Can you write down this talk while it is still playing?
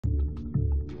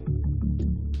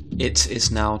It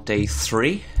is now day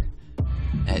 3.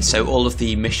 So all of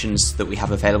the missions that we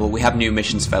have available, we have new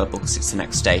missions available because it's the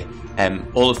next day.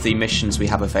 All of the missions we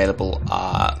have available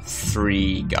are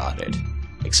 3 guarded,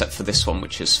 except for this one,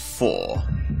 which is 4.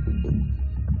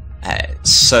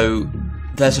 So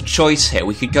there's a choice here.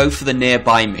 We could go for the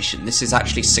nearby mission. This is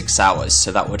actually 6 hours,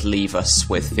 so that would leave us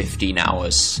with 15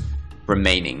 hours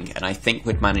remaining, and I think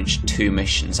we'd manage 2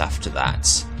 missions after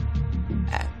that.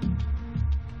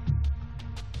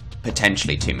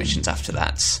 Potentially 2 missions after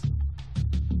that.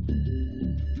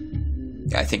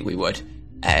 Yeah, I think we would.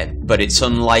 But it's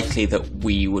unlikely that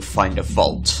we would find a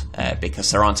vault, because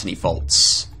there aren't any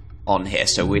vaults on here,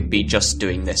 so we'd be just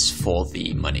doing this for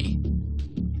the money.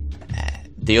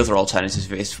 The other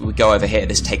alternative is if we go over here,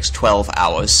 this takes 12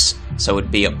 hours, so it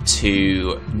would be up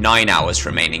to 9 hours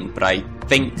remaining, but I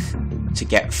think to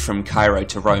get from Cairo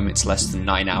to Rome it's less than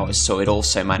 9 hours, so it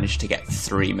also managed to get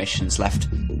 3 missions left,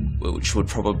 which would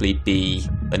probably be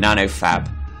the nanofab.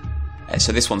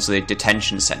 So this one's the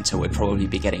detention centre, we'd probably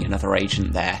be getting another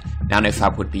agent there.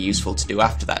 Nanofab would be useful to do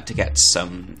after that to get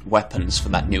some weapons for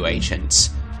that new agent.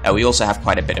 We also have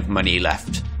quite a bit of money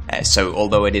left, so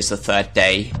although it is the 3rd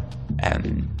day,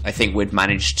 I think we'd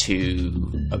manage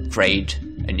to upgrade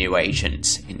a new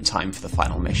agent in time for the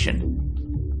final mission.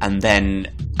 And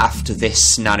then after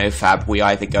this nanofab, we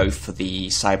either go for the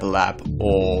cyber lab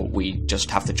or we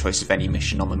just have the choice of any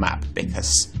mission on the map,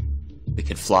 because we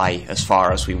could fly as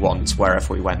far as we want.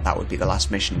 Wherever we went, that would be the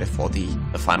last mission before the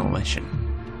final mission.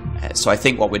 So I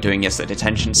think what we're doing is the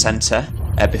detention centre.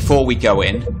 Before we go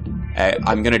in,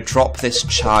 I'm going to drop this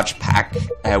charge pack.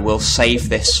 We'll save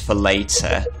this for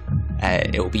later.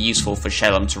 It will be useful for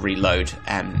Shalem to reload.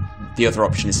 The other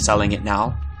option is selling it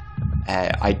now.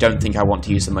 I don't think I want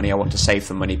to use the money. I want to save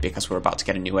the money because we're about to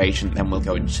get a new agent. Then we'll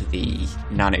go into the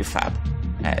nanofab.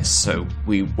 So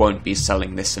we won't be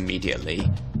selling this immediately.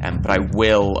 But I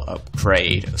will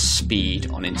upgrade speed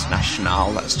on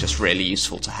Internationale. That's just really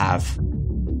useful to have.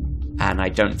 And I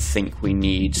don't think we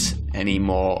need any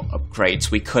more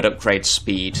upgrades. We could upgrade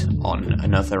speed on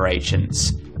another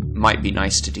agent. Might be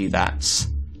nice to do that.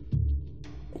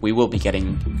 We will be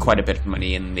getting quite a bit of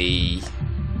money in the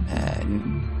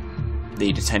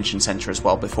detention centre as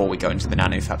well before we go into the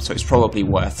nanofab, so it's probably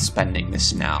worth spending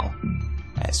this now.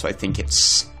 So I think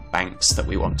it's banks that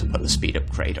we want to put the speed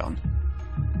upgrade on.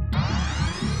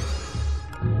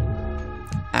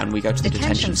 And we go to the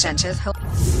detention centre.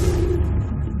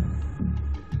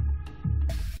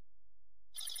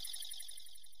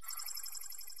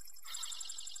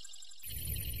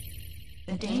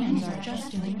 The demons are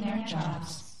just doing their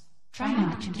jobs. Try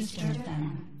not to disturb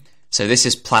them. So this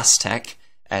is Plastech.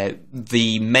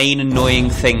 The main annoying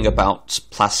thing about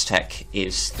Plastech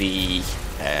is the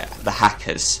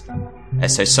hackers.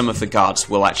 So some of the guards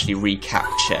will actually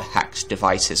recapture hacked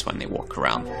devices when they walk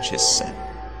around, which is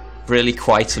really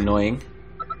quite annoying.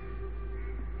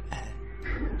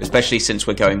 Especially since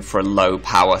we're going for a low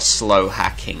power, slow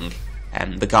hacking.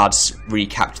 The guards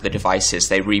recapture the devices,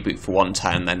 they reboot for 1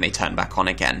 turn, then they turn back on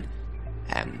again.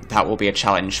 That will be a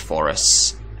challenge for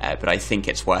us, but I think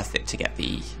it's worth it to get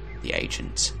the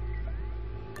agent.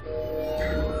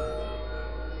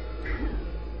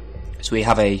 So we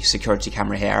have a security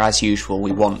camera here. As usual,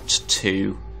 we want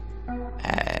to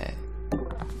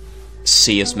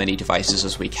see as many devices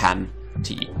as we can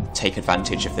to take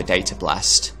advantage of the data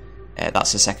blast.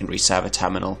 That's a secondary server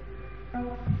terminal.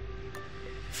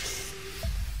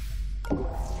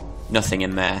 Nothing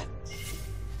in there.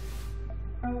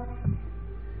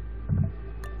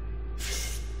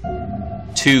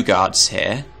 Two guards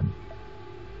here.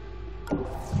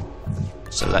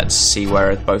 So let's see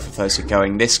where both of those are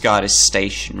going. This guard is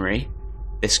stationary.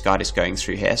 This guard is going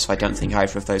through here, so I don't think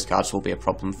either of those guards will be a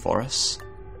problem for us.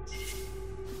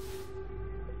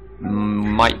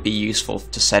 Might be useful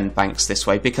to send banks this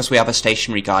way. Because we have a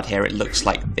stationary guard here, it looks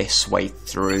like this way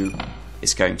through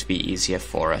is going to be easier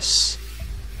for us.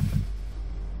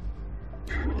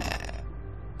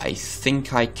 I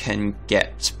think I can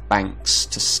get banks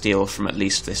to steal from at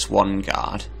least this one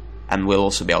guard, and we'll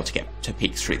also be able to get to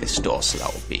peek through this door, so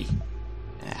that will be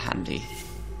handy.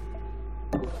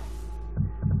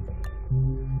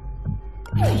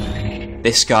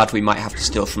 This guard we might have to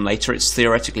steal from later. It's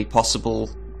theoretically possible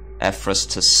for us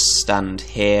to stand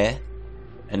here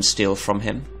and steal from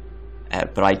him,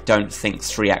 but I don't think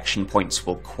 3 action points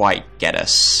will quite get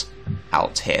us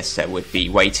out here, so we'd be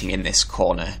waiting in this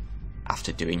corner.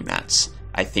 After doing that,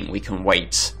 I think we can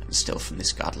wait and steal from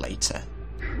this guard later.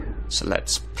 So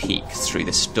let's peek through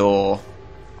this door.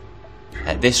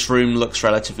 This room looks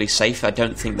relatively safe. I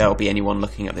don't think there'll be anyone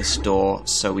looking at this door,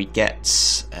 so we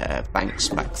get banks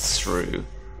back through.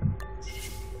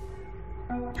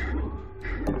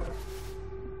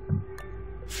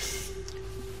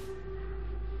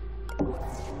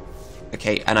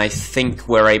 Okay, and I think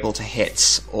we're able to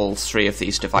hit all 3 of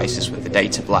these devices with the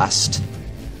data blast.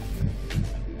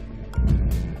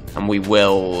 And we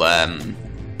will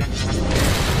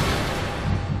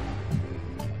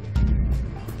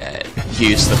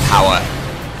use the power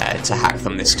to hack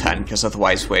them this turn, because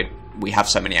otherwise we have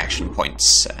so many action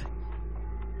points.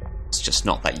 It's just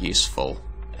not that useful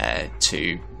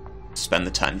to spend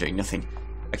the turn doing nothing.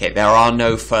 Okay, there are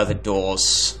no further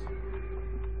doors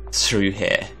through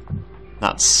here.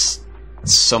 That's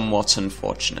somewhat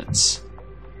unfortunate.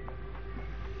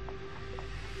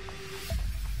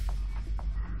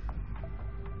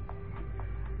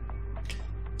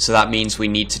 So that means we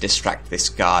need to distract this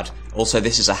guard. Also,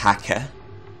 this is a hacker.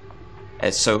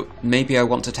 So maybe I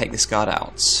want to take this guard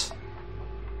out.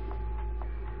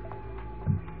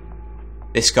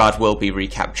 This guard will be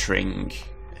recapturing,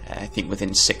 I think,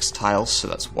 within 6 tiles. So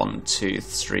that's 1, 2,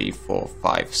 3, 4,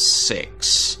 5,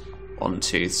 6. 1,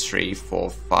 2, 3, 4,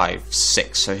 5,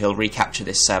 6. So he'll recapture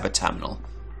this server terminal.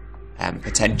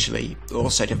 Potentially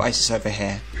also devices over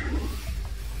here.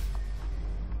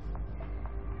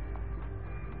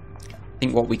 I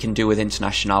think what we can do with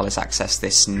Internationale is access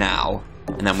this now,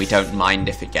 and then we don't mind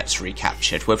if it gets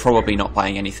recaptured. We're probably not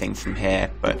buying anything from here,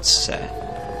 but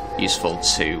useful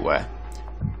to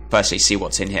firstly see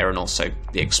what's in here, and also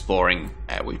the exploring.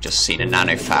 We've just seen a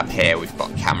nanofab here, we've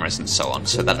got cameras and so on,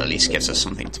 so that at least gives us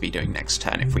something to be doing next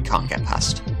turn if we can't get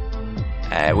past.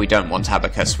 We don't want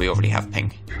Abacus, we already have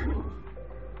ping.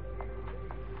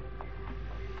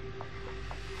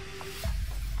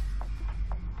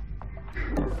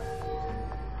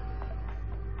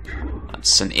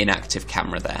 That's an inactive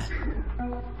camera there.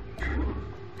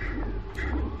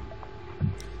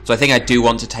 So I think I do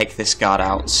want to take this guard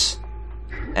out.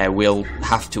 We'll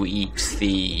have to eat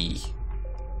the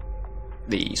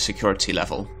security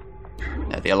level.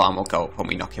 The alarm will go up when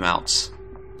we knock him out.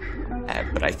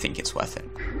 But I think it's worth it.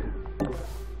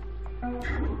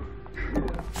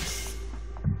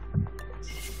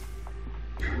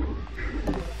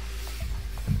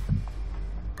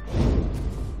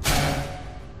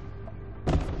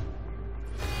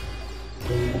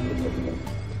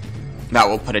 That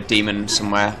will put a demon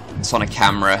somewhere. It's on a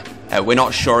camera. We're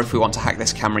not sure if we want to hack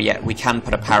this camera yet. We can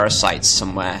put a parasite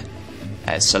somewhere.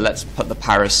 So let's put the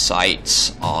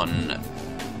parasite on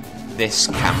this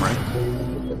camera.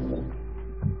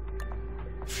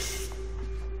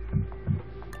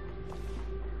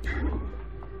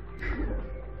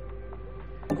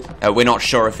 We're not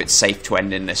sure if it's safe to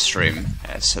end in this room,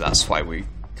 so that's why we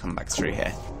come back through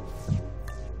here.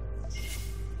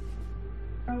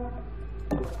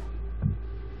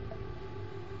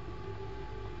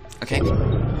 Okay.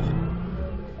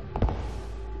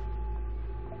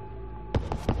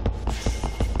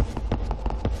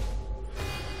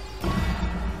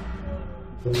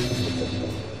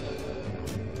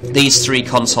 These 3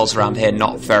 consoles around here,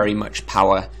 not very much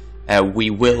power. We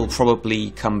will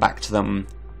probably come back to them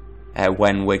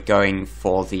when we're going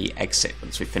for the exit,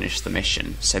 once we finish the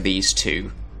mission. So these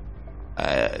 2,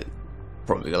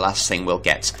 probably the last thing we'll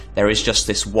get. There is just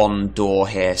this one door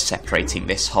here separating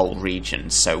this whole region,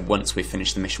 so once we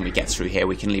finish the mission we get through here,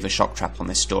 we can leave a shock trap on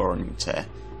this door and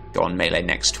go on melee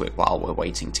next to it while we're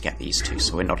waiting to get these 2,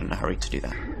 so we're not in a hurry to do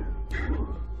that.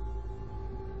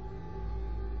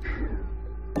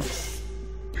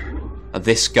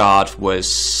 This guard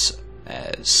was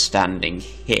standing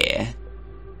here,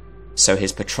 so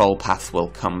his patrol path will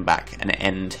come back and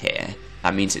end here.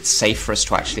 That means it's safe for us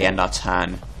to actually end our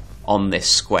turn on this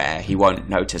square. He won't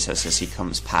notice us as he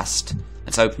comes past.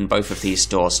 Let's open both of these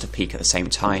doors to peek at the same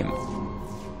time.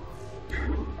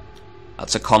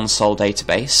 That's a console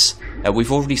database.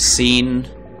 We've already seen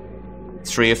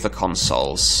 3 of the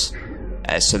consoles,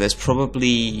 so there's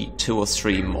probably 2 or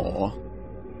 3 more.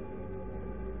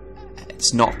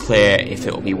 It's not clear if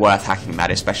it will be worth hacking that,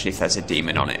 especially if there's a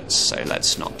demon on it, so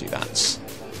let's not do that.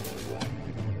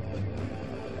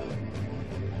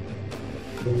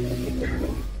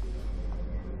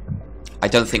 I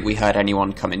don't think we heard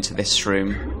anyone come into this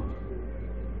room.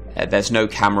 There's no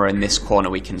camera in this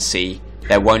corner we can see.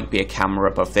 There won't be a camera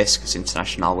above this because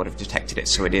Internationale would have detected it,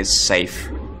 so it is safe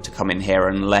to come in here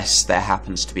unless there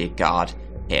happens to be a guard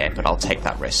here, but I'll take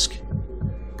that risk.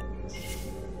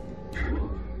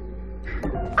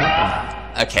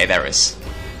 Okay, there is.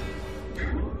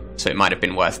 So it might have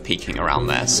been worth peeking around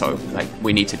there, so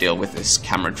we need to deal with this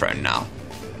camera drone now.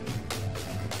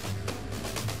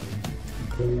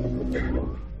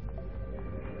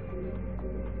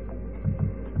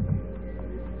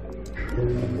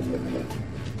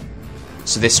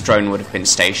 So this drone would have been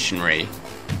stationary.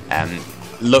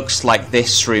 Looks like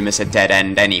this room is a dead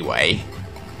end anyway,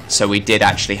 So we did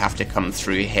actually have to come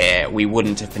through here. We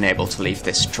wouldn't have been able to leave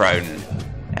this drone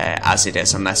as it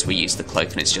is unless we use the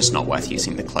cloak, and it's just not worth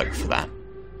using the cloak for that.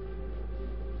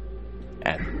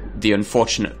 The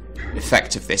unfortunate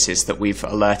effect of this is that we've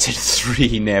alerted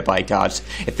 3 nearby guards.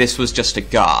 If this was just a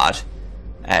guard,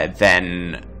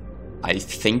 then I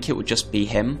think it would just be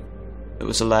him that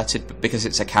was alerted, but because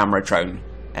it's a camera drone,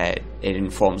 it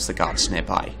informs the guards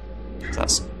nearby. So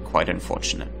that's quite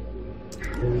unfortunate.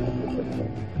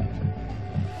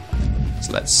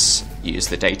 So let's use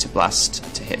the data blast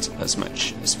to hit as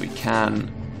much as we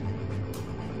can.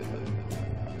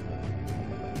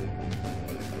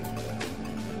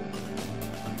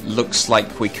 Looks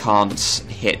like we can't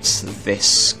hit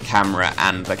this camera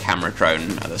and the camera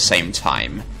drone at the same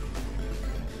time.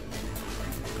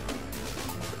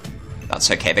 That's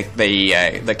okay,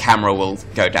 the camera will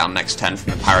go down next turn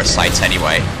from the parasite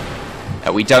anyway.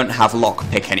 We don't have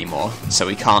lockpick anymore, so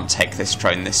we can't take this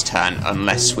drone this turn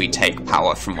unless we take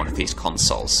power from one of these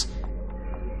consoles.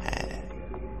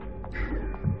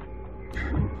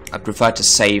 I'd prefer to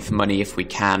save money if we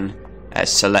can,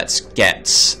 so let's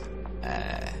get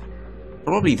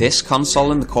probably this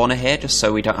console in the corner here, just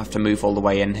so we don't have to move all the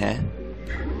way in here.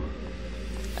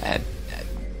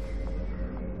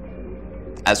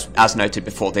 As noted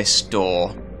before, this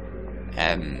door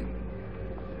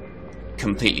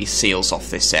completely seals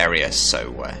off this area,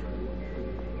 so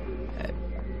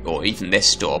or even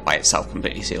this door by itself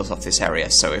completely seals off this area,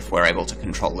 so if we're able to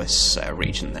control this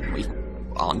region, then we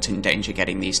aren't in danger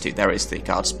getting these two. There is the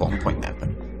guard spawn point there, but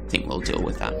I think we'll deal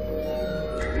with that.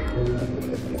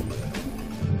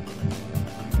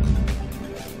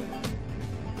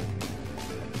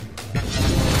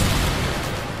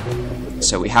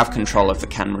 So we have control of the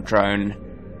camera drone.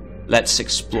 Let's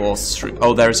explore through...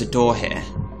 Oh, there is a door here.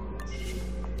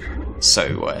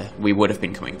 So we would have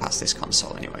been coming past this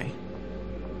console anyway.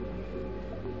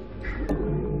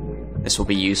 This will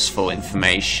be useful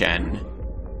information.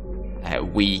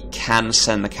 We can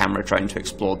send the camera drone to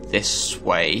explore this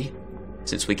way.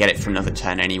 Since we get it for another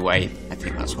turn anyway, I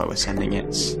think that's why we're sending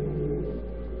it.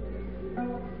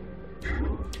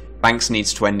 Banks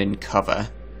needs to end in cover.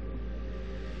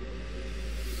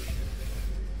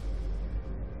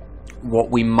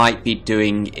 What we might be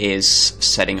doing is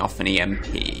setting off an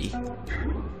EMP.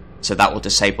 So that will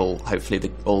disable,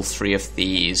 hopefully, all 3 of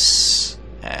these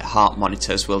heart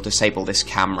monitors. Will disable this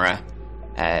camera.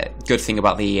 Good thing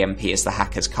about the EMP is the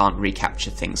hackers can't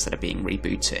recapture things that are being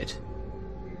rebooted.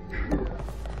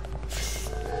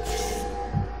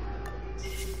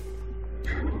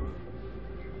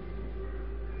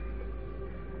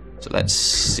 So let's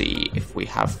see if we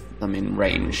have them in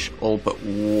range. All but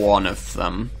one of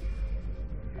them.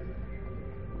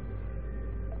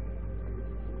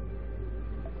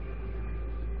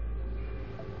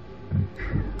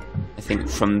 I think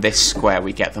from this square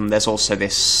we get them. There's also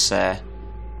this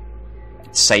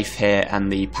safe here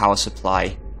and the power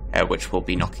supply, which we'll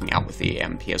be knocking out with the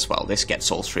EMP as well. This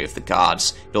gets all 3 of the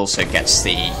guards. It also gets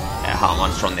the heart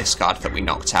monitor on this guard that we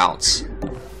knocked out.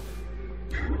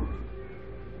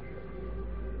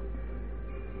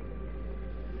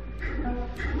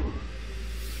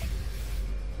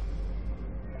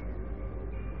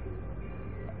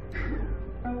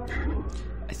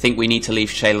 I think we need to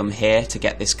leave Shalem here to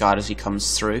get this guard as he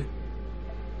comes through.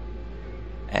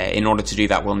 In order to do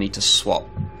that, we'll need to swap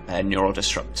neural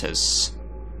disruptors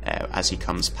as he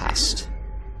comes past.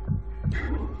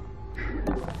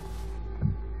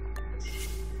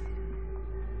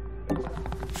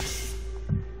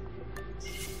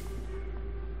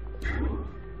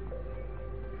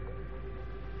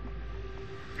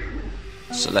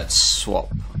 So let's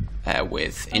swap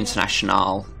with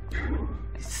Internationale,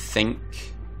 I think.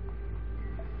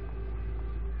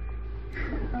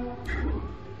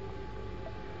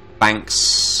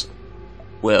 Banks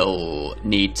will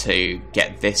need to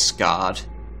get this guard.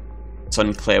 It's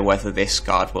unclear whether this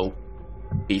guard will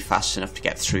be fast enough to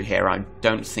get through here. I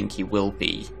don't think he will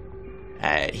be.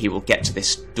 He will get to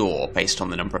this door based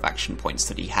on the number of action points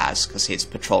that he has, because his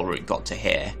patrol route got to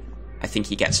here. I think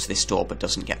he gets to this door but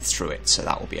doesn't get through it, so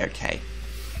that will be okay.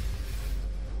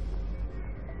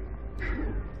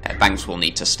 Banks will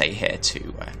need to stay here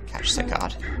to catch the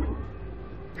guard.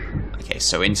 Okay,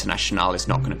 so Internationale is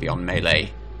not going to be on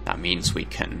melee. That means we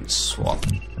can swap.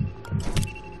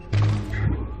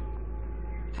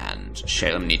 And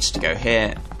Shalem needs to go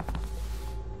here.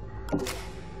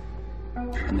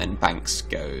 And then Banks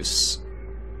goes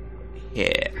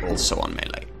here, also on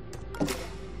melee.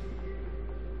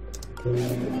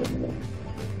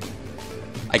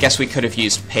 I guess we could have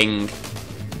used ping.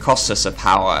 Cost us a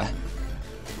power.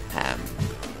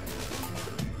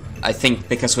 I think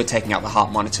because we're taking out the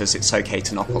heart monitors, it's okay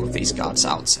to knock all of these guards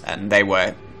out, and they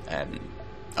were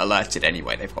alerted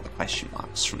anyway. They've got the question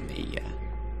marks from the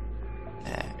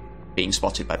being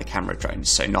spotted by the camera drones,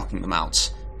 so knocking them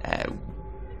out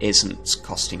isn't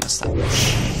costing us that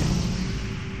much.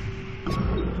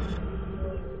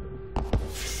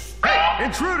 Hey,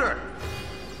 intruder!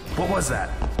 What was that?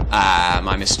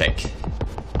 My mistake.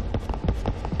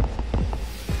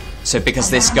 So because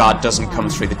this guard doesn't come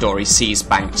through the door, he sees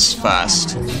Banks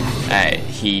first.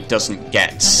 He doesn't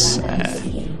get...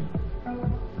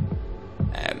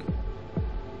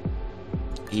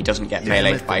 he doesn't get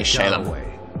meleeed by Shalem.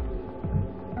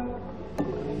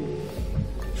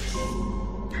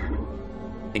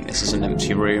 I think this is an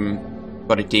empty room.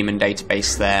 Got a demon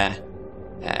database there.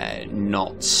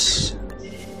 Not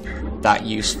that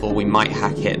useful. We might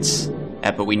hack it,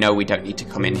 but we know we don't need to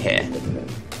come in here.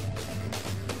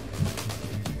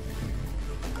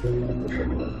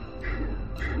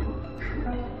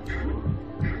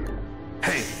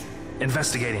 Hey,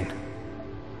 investigating.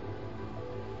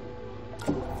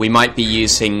 We might be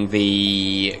using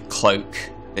the cloak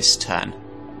this turn.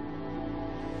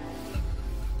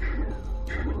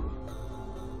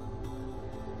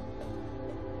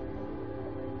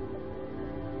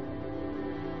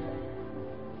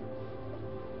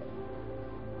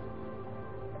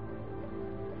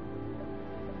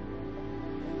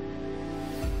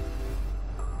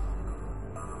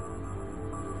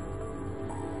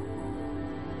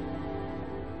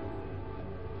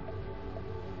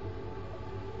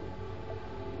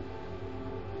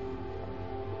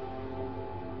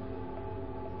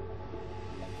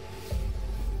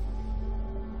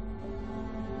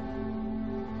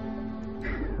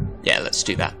 Yeah, let's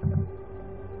do that.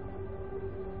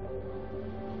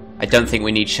 I don't think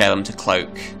we need Shalem to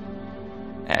cloak.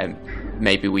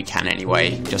 Maybe we can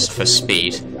anyway, just for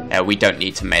speed. We don't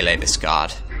need to melee this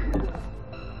guard.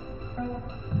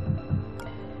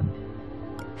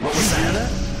 What was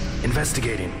that?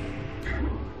 Investigating.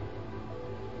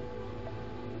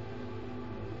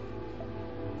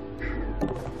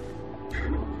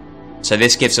 So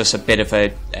this gives us a bit of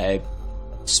a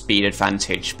speed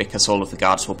advantage because all of the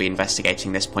guards will be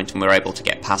investigating this point and we're able to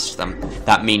get past them.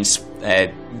 That means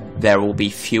there will be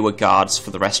fewer guards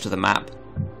for the rest of the map.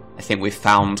 I think we've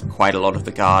found quite a lot of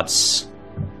the guards.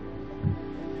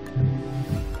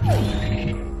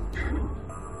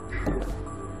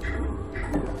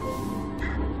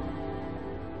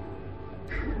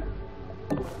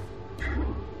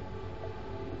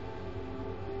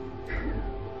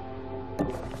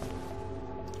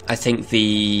 I think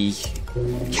the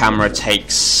camera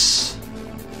takes...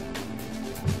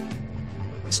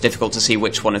 It's difficult to see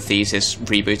which one of these is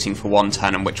rebooting for one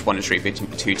turn and which one is rebooting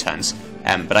for 2 turns.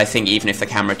 But I think even if the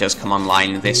camera does come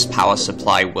online, this power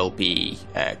supply will be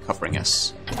covering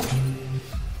us.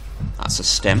 That's a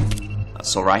stim.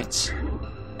 That's alright.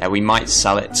 We might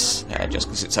sell it just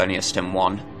because it's only a stim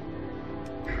 1.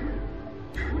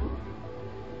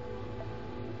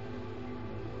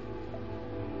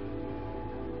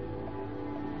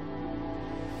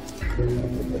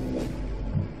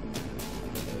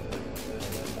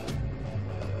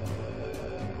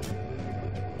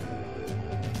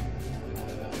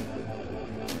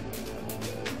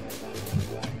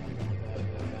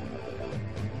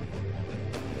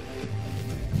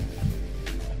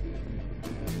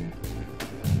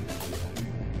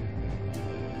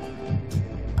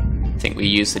 I think we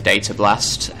use the data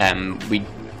blast. We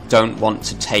don't want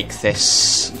to take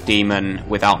this demon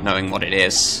without knowing what it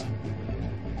is.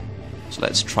 So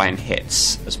let's try and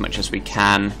hit as much as we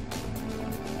can.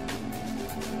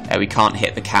 We can't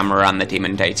hit the camera and the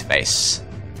demon database.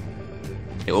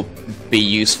 It will be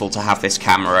useful to have this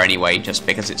camera anyway, just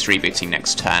because it's rebooting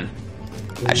next turn.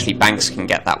 Actually, Banks can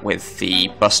get that with the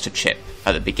Buster chip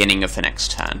at the beginning of the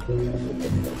next turn.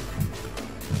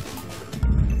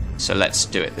 So let's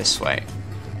do it this way.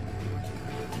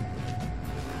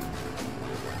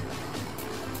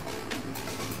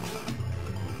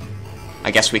 I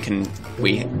guess we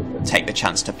take the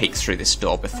chance to peek through this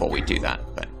door before we do that,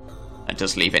 but that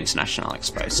does leave Internationale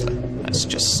exposed. So let's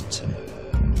just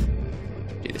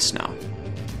do this now.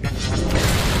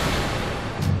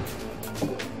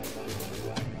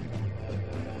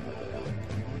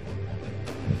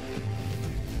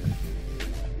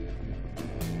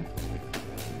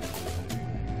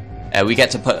 We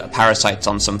get to put parasites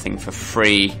on something for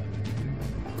free.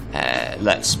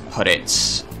 Let's put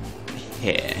it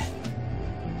here.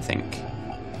 I think.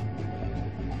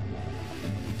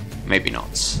 Maybe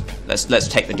not. Let's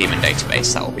take the demon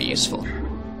database. That will be useful.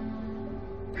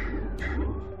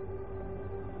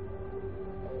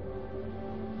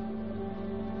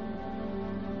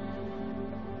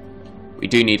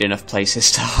 do need enough places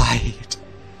to hide.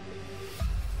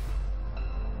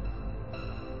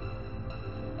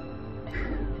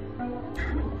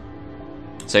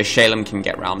 So Shalem can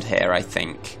get round here, I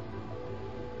think.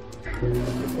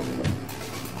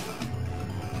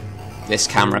 This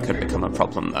camera could become a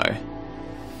problem, though.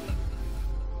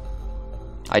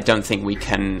 I don't think we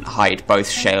can hide both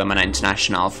Shalem and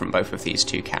Internationale from both of these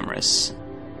two cameras.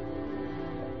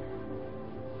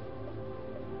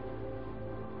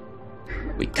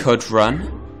 We could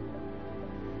run.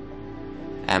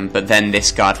 But then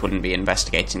this guard wouldn't be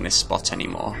investigating this spot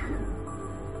anymore.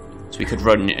 So we could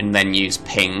run and then use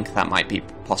ping. That might be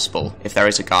possible. If there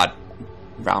is a guard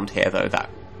round here, though, that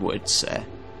would...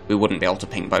 we wouldn't be able to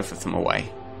ping both of them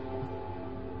away.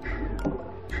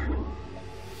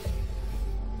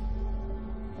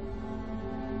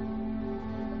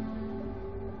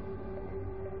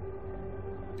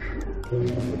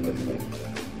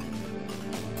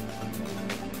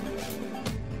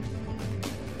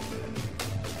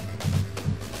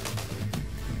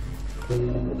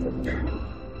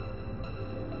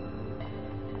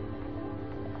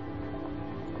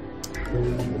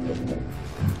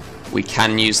 We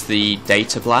can use the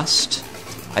data blast.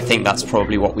 I think that's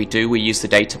probably what we do. We use the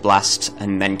data blast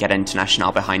and then get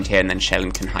Internationale behind here, and then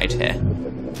Shalem can hide here.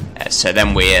 So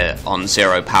then we're on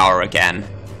 0 power again.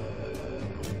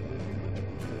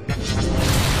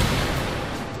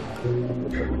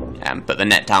 But the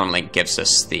net downlink gives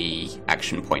us the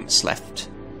action points left.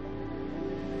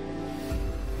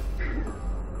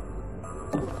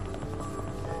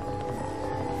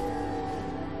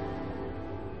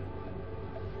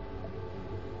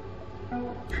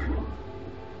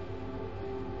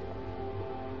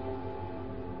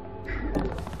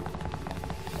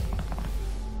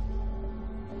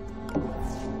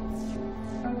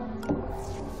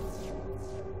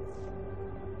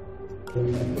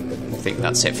 I think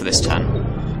that's it for this turn.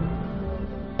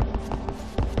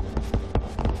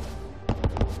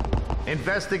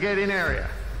 Investigating area.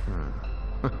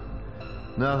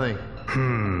 Nothing.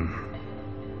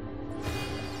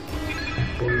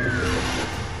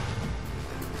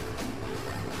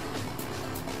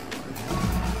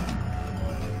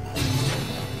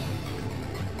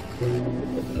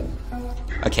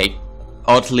 Okay,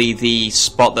 oddly the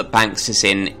spot that Banks is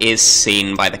in is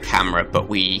seen by the camera, but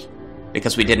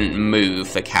because we didn't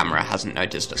move, the camera hasn't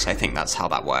noticed us. I think that's how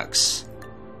that works.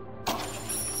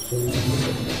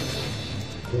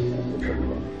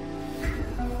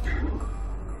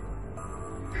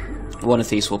 One of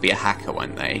these will be a hacker,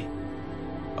 won't they?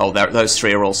 Oh, those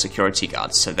three are all security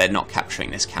guards, so they're not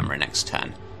capturing this camera next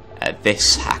turn.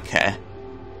 This hacker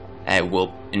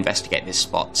will investigate this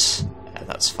spot.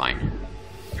 That's fine.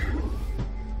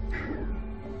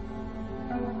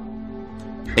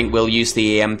 I think we'll use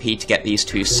the EMP to get these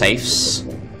two safes,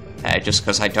 just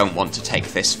because I don't want to take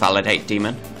this validate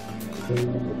demon.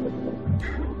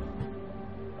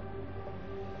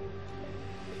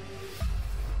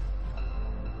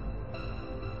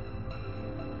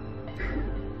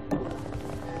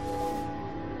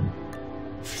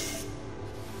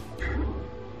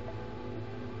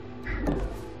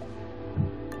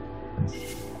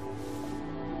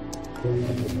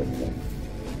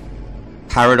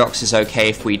 Paradox is okay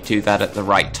if we do that at the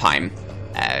right time.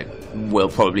 We'll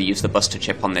probably use the Buster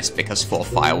chip on this because 4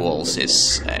 firewalls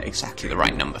is exactly the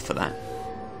right number for that.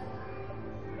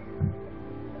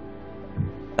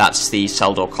 That's the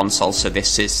cell door console, so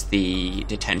this is the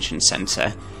detention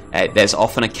center. There's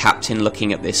often a captain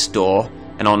looking at this door,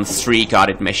 and on 3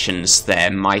 guarded missions there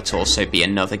might also be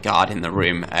another guard in the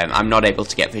room. I'm not able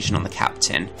to get vision on the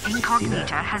captain.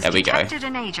 Incognita has detected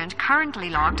an agent currently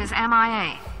logged as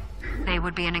MIA. They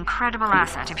would be an incredible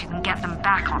asset if you can get them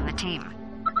back on the team.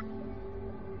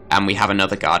 And we have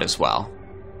another guard as well.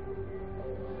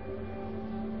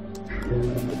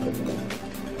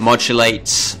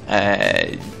 Modulate.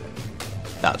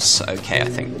 That's okay, I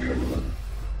think.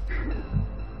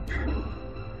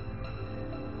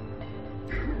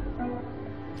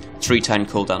 Three-turn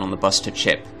cooldown on the Buster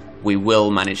chip. We will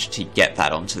manage to get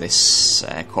that onto this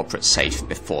corporate safe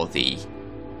before the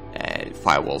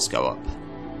firewalls go up.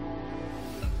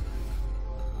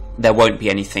 There won't be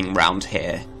anything round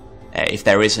here. If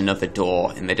there is another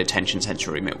door in the detention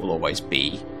center room, it will always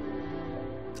be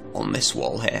on this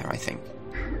wall here, I think.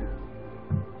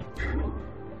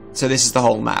 So this is the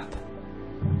whole map.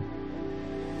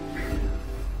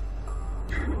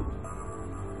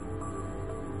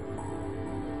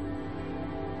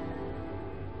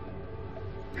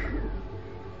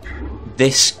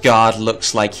 This guard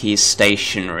looks like he's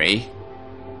stationary.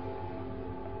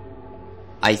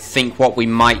 I think what we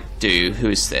might do... Who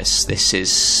is this? This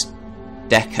is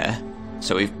Decker.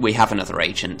 So we have another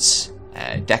agent.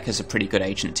 Decker's a pretty good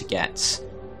agent to get.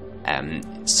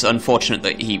 It's unfortunate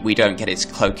that we don't get his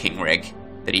cloaking rig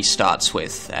that he starts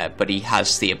with, but he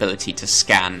has the ability to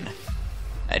scan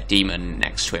a demon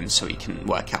next to him, so he can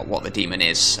work out what the demon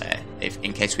is,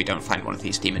 in case we don't find one of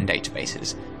these demon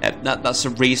databases. That's a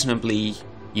reasonably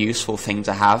useful thing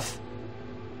to have.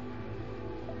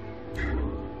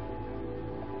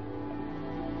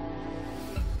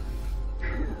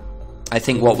 I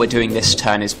think what we're doing this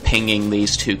turn is pinging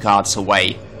these two guards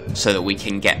away so that we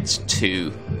can get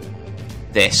to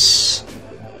this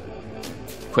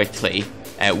quickly.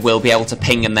 We'll be able to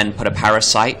ping and then put a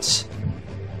parasite,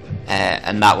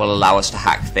 and that will allow us to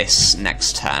hack this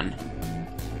next turn.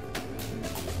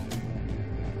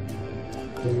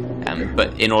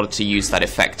 But in order to use that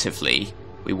effectively,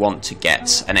 we want to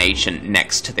get an agent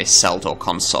next to this cell door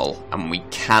console, and we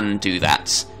can do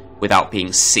that without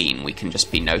being seen. We can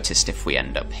just be noticed if we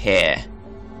end up here.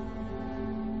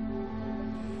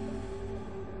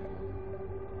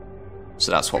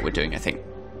 So that's what we're doing, I think.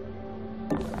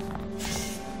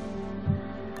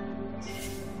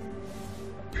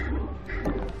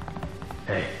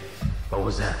 Hey, what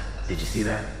was that? Did you see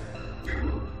that?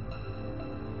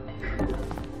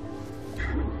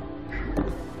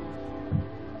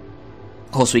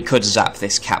 Of course, we could zap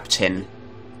this captain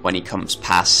when he comes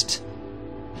past,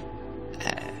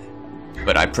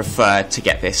 but I prefer to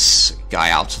get this guy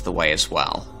out of the way as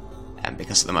well,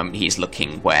 because at the moment he's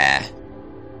looking where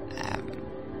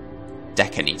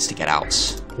Decker needs to get out.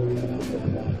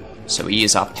 So we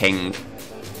use our ping.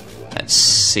 Let's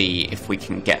see if we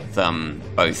can get them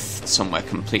both somewhere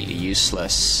completely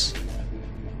useless.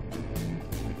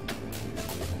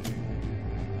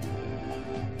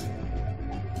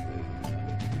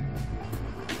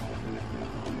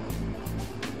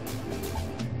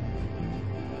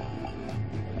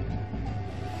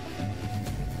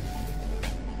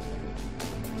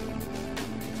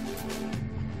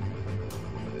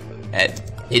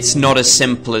 It's not as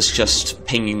simple as just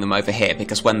pinging them over here,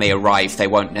 because when they arrive they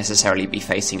won't necessarily be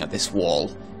facing at this wall.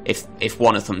 If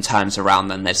one of them turns around,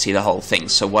 then they'd see the whole thing.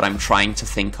 So what I'm trying to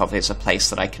think of is a place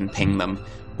that I can ping them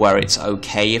where it's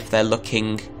okay if they're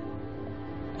looking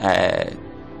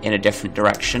in a different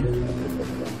direction.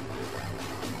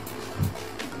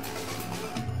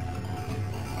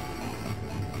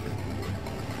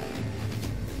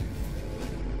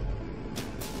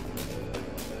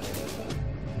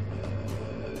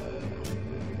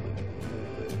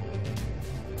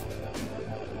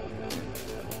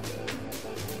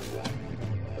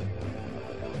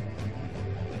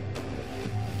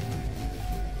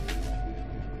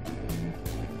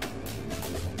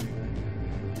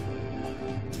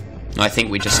 I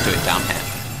think we just do it down here.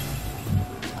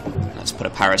 Let's put a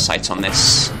parasite on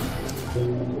this.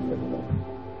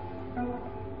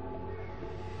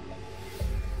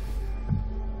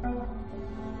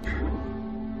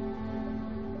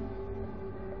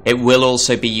 It will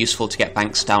also be useful to get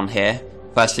Banks down here.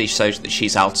 Firstly, so that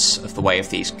she's out of the way of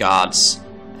these guards.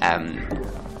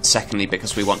 Secondly,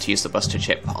 because we want to use the buster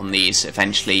chip on these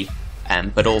eventually.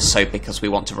 But also because we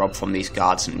want to rob from these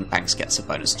guards, and Banks gets a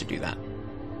bonus to do that.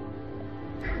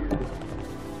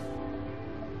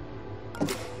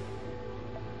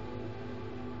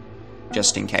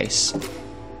 Just in case.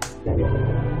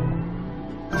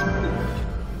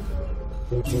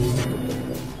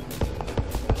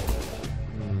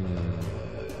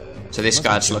 So this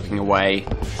guard's looking away.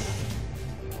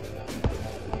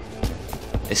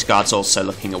 This guard's also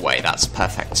looking away. That's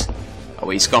perfect. Oh,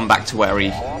 he's gone back to where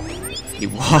he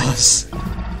was.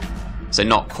 So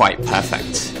not quite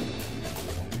perfect.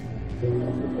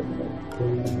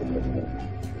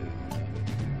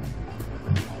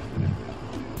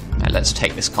 Let's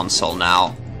take this console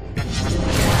now.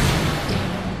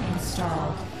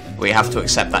 We have to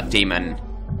accept that demon.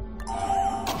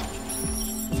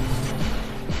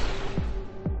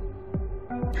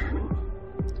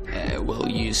 We'll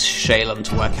use Shalem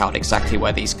to work out exactly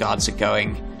where these guards are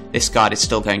going. This guard is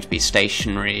still going to be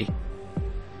stationary.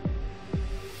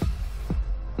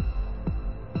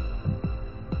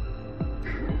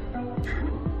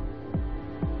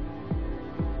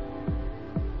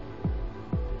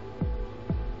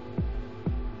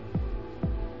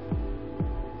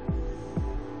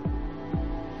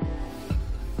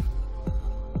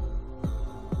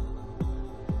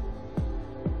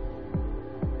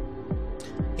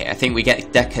 I think we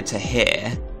get Decker to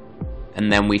here,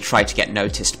 and then we try to get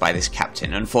noticed by this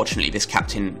captain. Unfortunately, this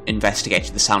captain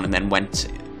investigated the sound and then went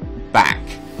back,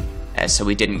 so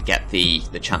we didn't get the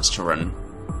chance to run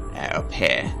up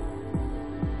here.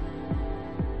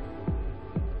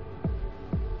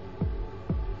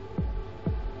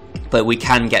 But we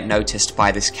can get noticed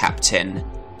by this captain.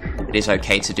 It is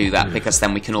okay to do that, because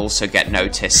then we can also get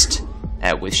noticed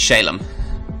with Shalem.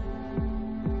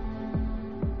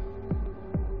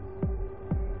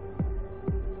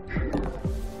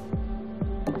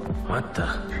 What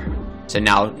the? So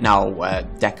now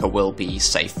Decker will be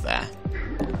safe there.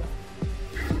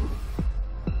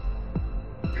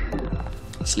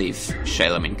 Let's leave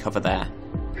Shalem in cover there.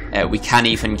 We can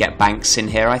even get Banks in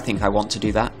here. I think I want to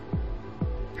do that.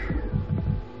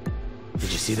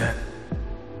 Did you see that?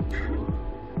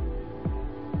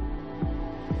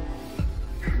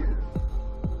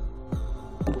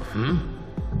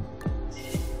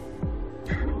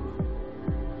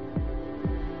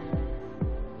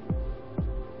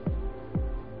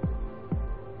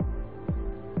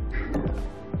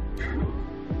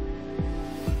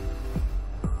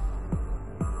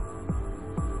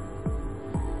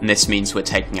 And this means we're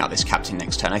taking out this captain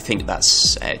next turn. I think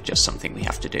that's just something we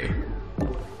have to do.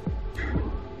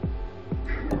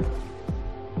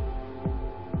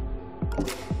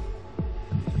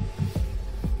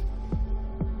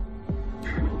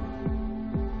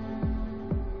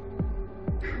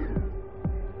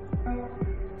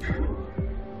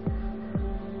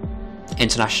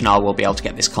 Internationale will be able to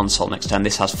get this console next turn.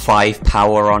 This has 5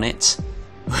 power on it,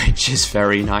 which is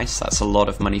very nice. That's a lot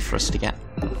of money for us to get.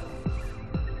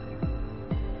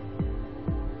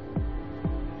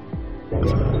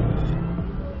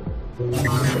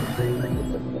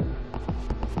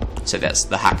 So that's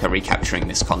the hacker recapturing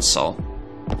this console.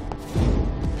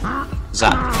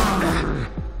 Zap.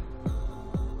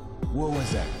 What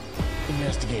was that?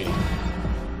 Investigating.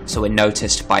 So we're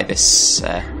noticed by this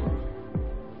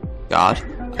guard.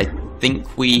 I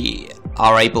think we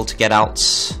are able to get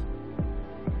out.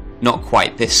 Not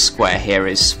quite. This square here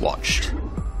is watched.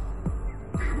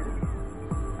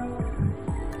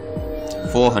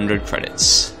 400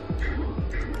 credits.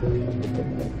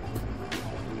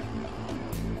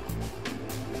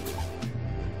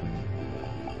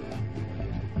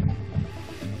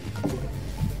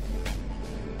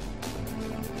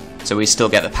 So we still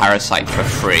get the parasite for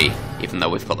free, even though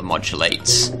we've got the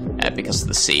modulates because of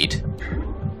the seed.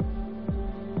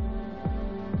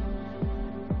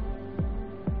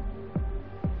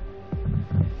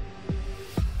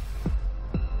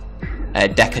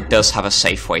 Decker does have a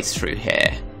safe way through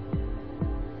here.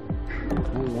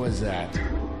 What was that?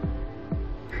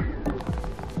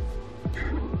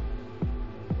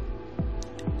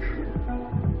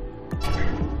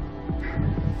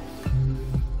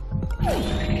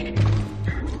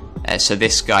 So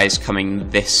this guy's coming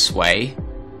this way.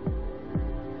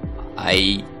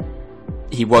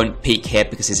 He won't peek here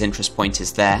because his interest point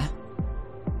is there.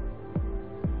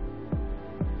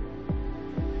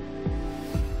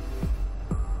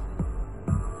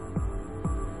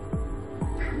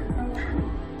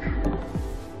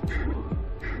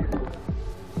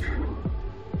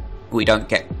 We don't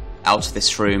get out of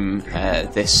this room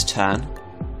this turn,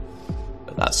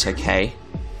 but that's okay.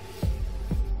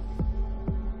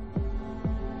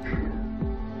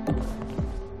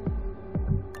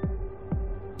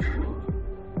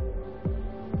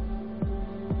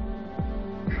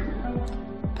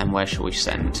 And where shall we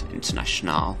send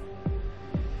Internationale?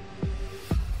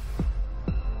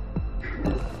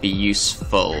 Be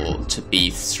useful to be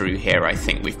through here, I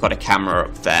think. We've got a camera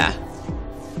up there.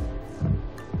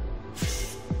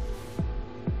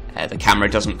 The camera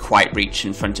doesn't quite reach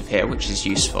in front of here, which is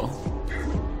useful.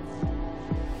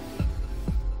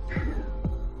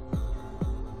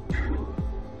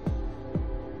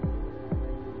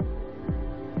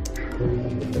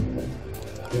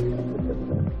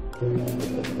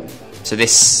 So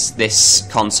this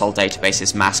console database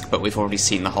is masked, but we've already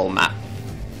seen the whole map.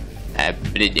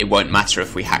 But it won't matter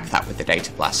if we hack that with the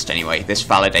data blast anyway. This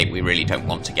validate we really don't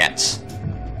want to get.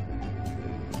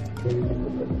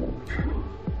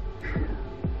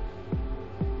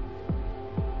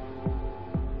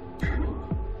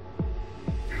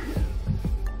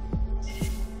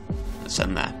 Let's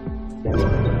send that.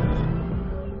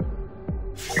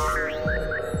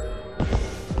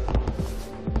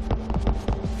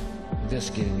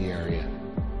 Investigating the area.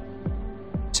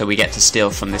 So we get to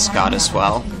steal from this guard as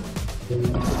well.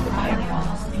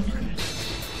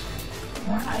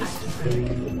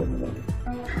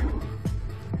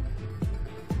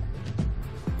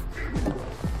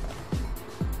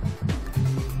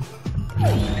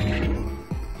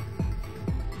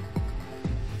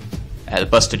 The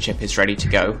buster chip is ready to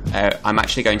go. I'm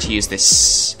actually going to use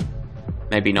this.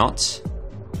 Maybe not.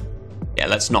 Yeah,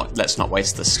 let's not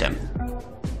waste the stim.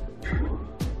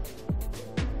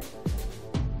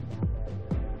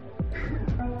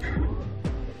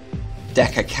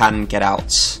 Decker can get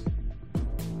out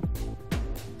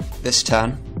this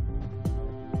turn.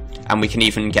 And we can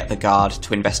even get the guard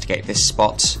to investigate this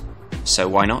spot, so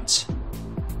why not?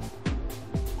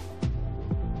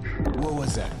 What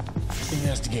was that?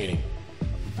 Investigating.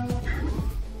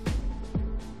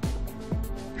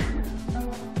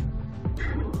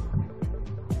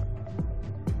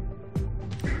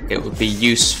 It would be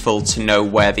useful to know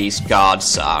where these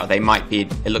guards are. They might be...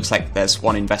 It looks like there's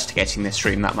one investigating this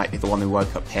room. That might be the one who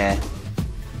woke up here.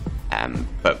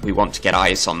 But we want to get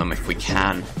eyes on them if we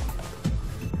can.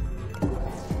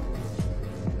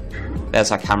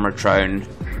 There's our camera drone.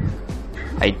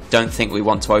 I don't think we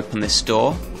want to open this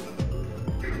door.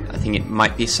 I think it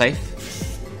might be safe.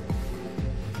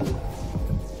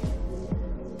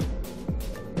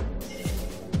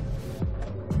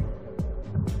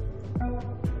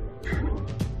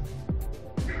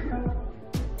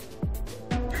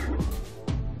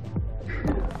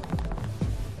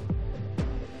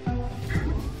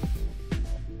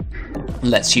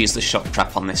 Let's use the shock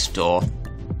trap on this door.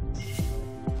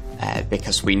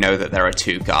 Because we know that there are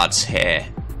two guards here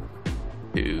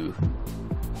who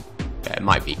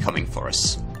might be coming for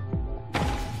us.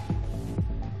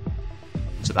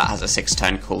 So that has a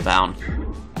 6-turn cooldown.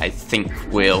 I think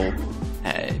we'll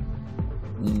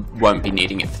won't be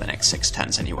needing it for the next 6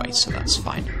 turns anyway, so that's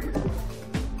fine.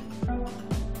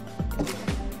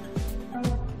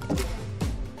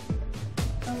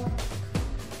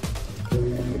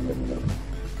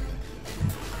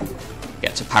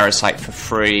 Get to Parasite for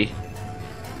free.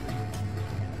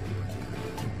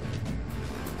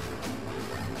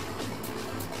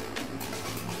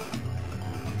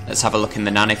 Let's have a look in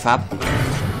the nanofab.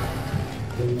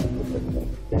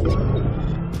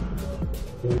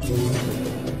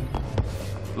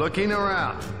 Looking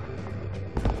around.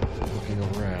 Looking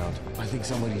around. I think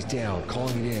somebody's down.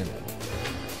 Calling it in.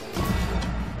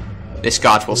 This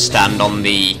guard will stand on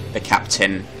the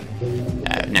captain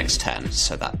next turn,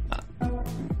 so that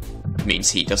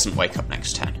means he doesn't wake up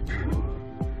next turn.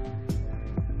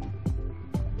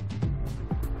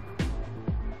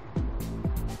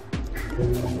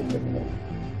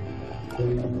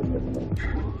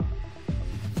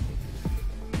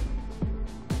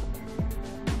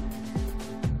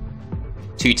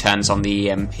 Two turns on the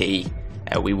EMP.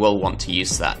 We will want to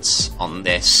use that on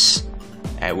this.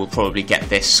 We'll probably get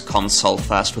this console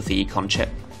first with the econ chip.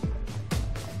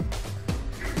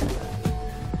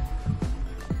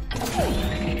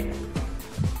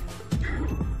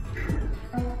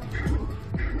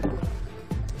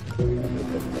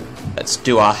 Let's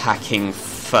do our hacking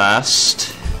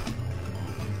first.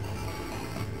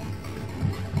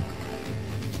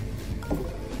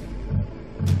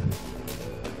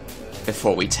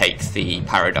 Before we take the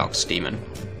Paradox Demon.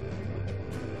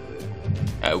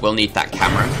 We'll need that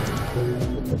camera.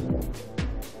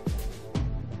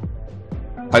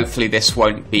 Hopefully this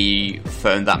won't be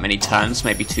for that many turns,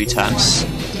 maybe 2 turns.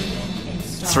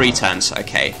 3 turns,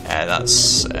 okay.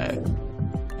 That's a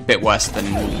bit worse than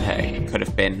it could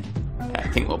have been. I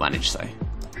think we'll manage though.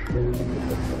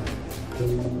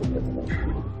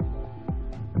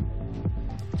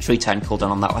 Three-turn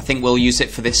cooldown on that. I think we'll use it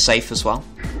for this safe as well.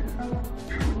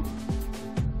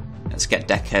 Let's get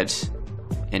Deckard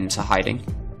into hiding.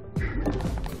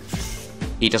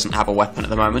 He doesn't have a weapon at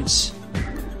the moment.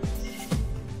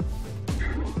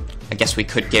 I guess we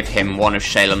could give him one of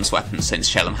Shalem's weapons since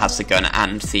Shalem has the gun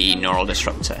and the neural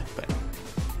disruptor, but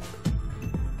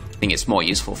I think it's more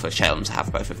useful for Shalem to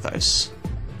have both of those.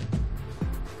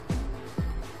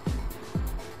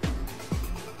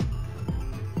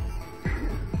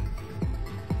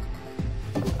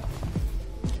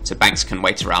 So Banks can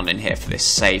wait around in here for this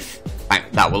safe.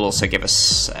 That will also give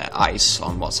us eyes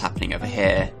on what's happening over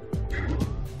here.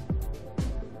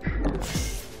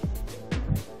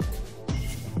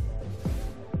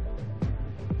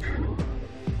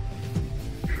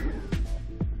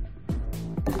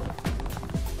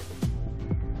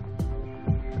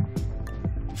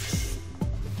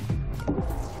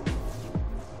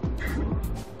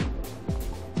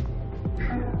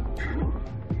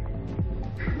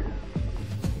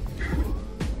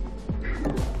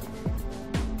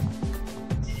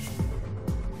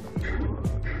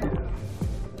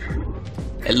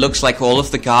 It looks like all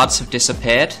of the guards have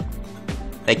disappeared.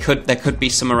 There could be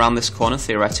some around this corner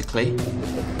theoretically,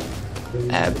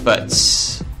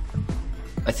 but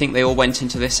I think they all went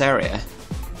into this area.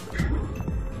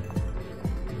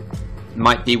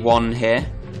 Might be one here.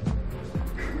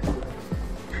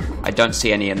 I don't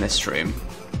see any in this room.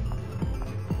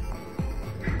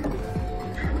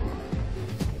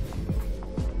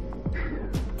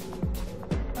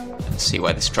 Let's see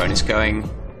where this drone is going.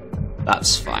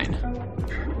 That's fine.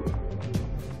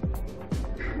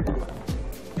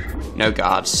 No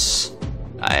guards.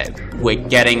 We're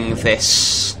getting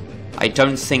this... I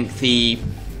don't think the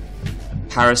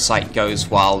parasite goes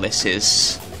while this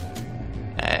is...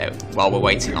 while we're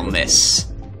waiting on this.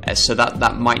 So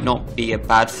that might not be a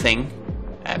bad thing,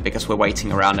 because we're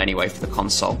waiting around anyway for the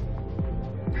console.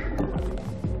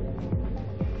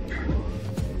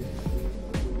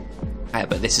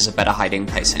 But this is a better hiding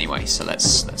place anyway, so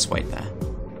let's wait there.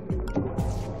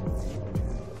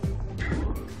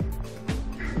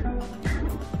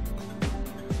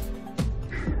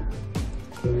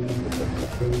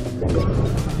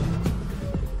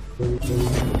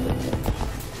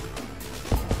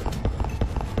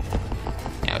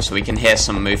 Yeah, so we can hear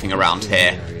some moving around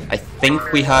here. I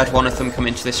think we heard one of them come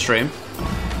into this room.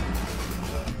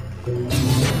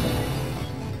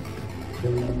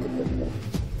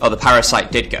 Oh, the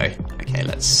parasite did go. Okay,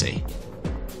 let's see.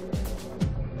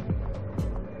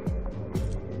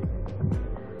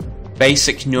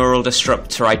 Basic neural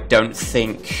disruptor I don't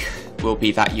think will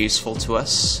be that useful to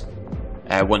us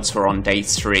once we're on day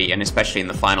 3, and especially in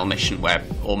the final mission where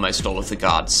almost all of the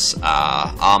guards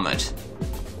are armoured.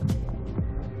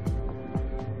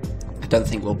 I don't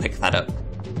think we'll pick that up.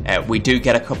 We do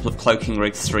get a couple of cloaking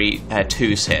rig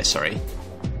 2s here, sorry.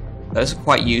 Those are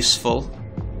quite useful.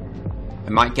 I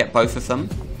might get both of them.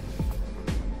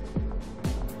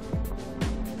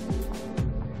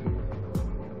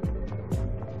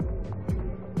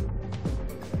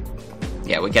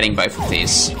 Yeah, we're getting both of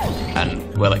these,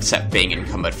 and we'll accept being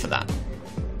encumbered for that.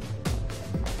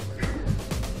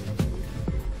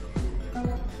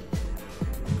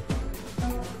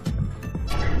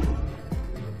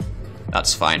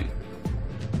 That's fine.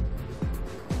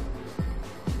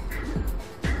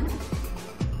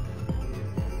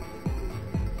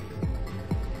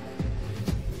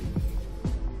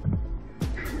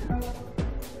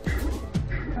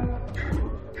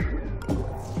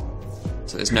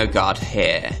 So there's no guard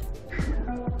here.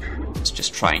 Let's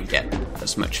just try and get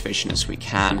as much vision as we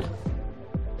can.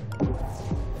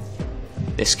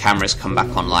 This camera's come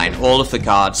back online. All of the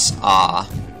guards are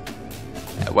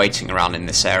waiting around in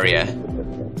this area.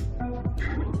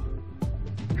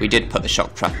 We did put the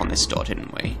shock trap on this door,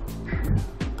 didn't we?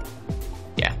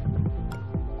 Yeah.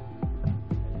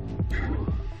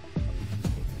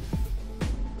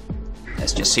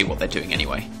 Let's just see what they're doing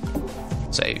anyway.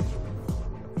 So...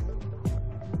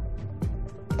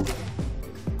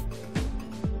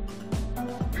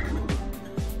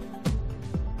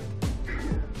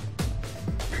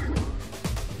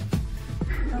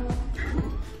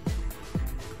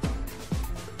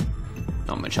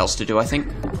 not much else to do, I think.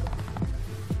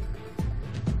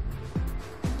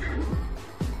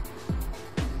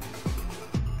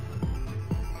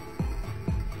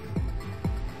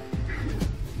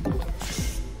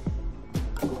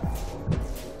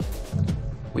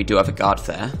 We do have a guard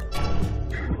there.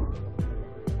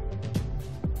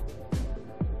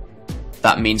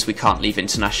 That means we can't leave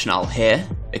Internationale here,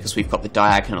 because we've got the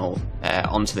diagonal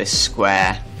onto this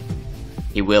square.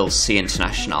 He will see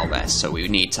Internationale there, so we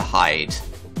need to hide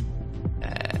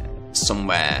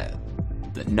somewhere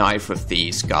that neither of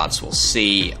these guards will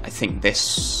see. I think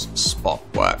this spot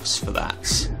works for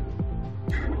that.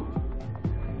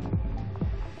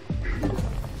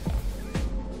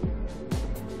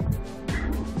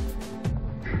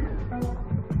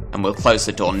 And we'll close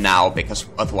the door now, because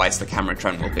otherwise the camera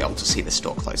drone will be able to see this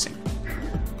door closing.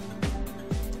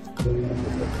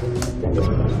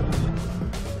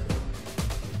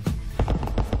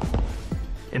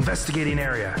 Investigating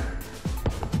area.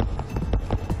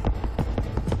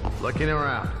 Looking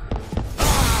around.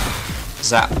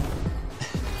 Zap.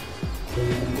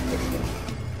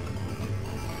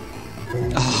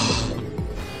 Oh.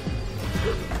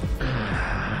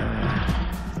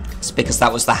 It's because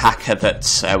that was the hacker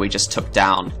that we just took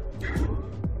down.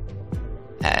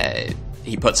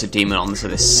 He puts a demon onto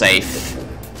this safe.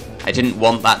 I didn't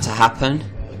want that to happen,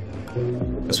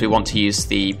 because we want to use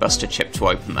the Buster chip to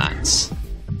open that.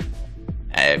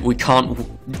 We can't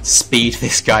speed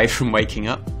this guy from waking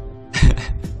up.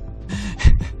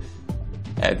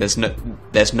 There's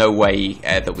no way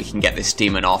that we can get this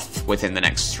demon off within the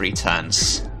next 3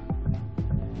 turns.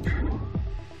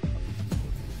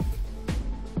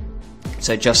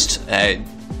 So just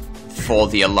for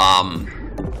the alarm,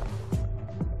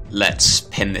 let's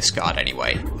pin this guard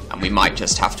anyway, and we might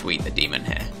just have to eat the demon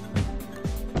here.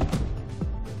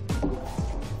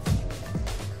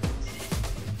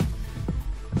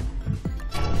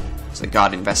 So the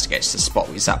guard investigates the spot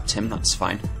we zapped him, that's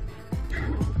fine.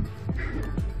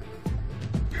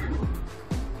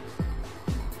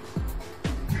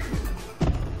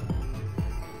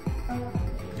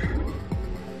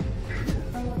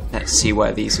 Let's see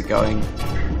where these are going.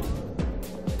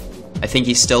 I think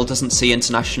he still doesn't see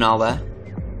Internationale there.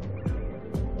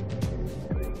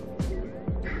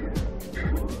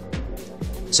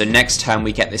 So next time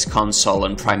we get this console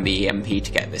and prime the EMP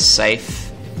to get this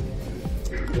safe,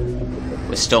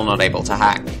 we're still not able to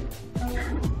hack.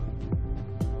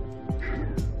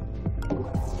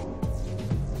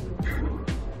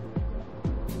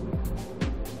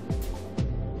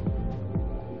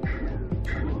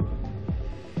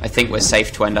 I think we're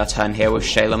safe to end our turn here with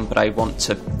Shalem, but I want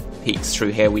to peek through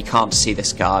here. We can't see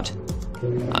this guard.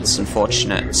 That's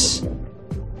unfortunate.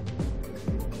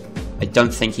 I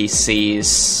don't think he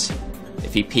sees...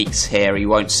 If he peeks here, he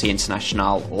won't see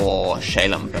Internationale or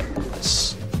Shalem, but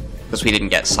because we didn't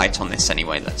get sight on this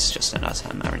anyway, let's just end our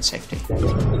turn there in safety.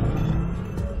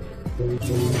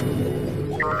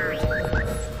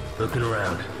 Looking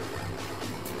around.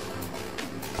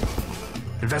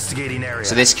 Investigating area.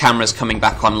 So this camera's coming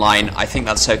back online. I think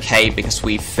that's okay because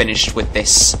we've finished with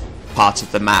this part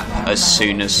of the map as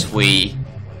soon as we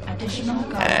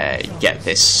get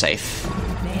this safe.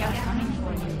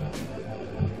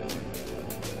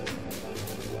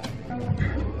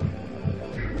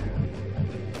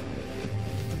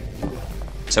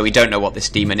 So we don't know what this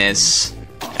demon is,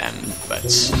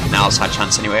 but now's our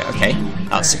chance anyway. Okay,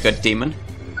 that's a good demon.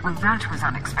 Well, that was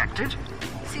unexpected.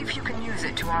 See if you can use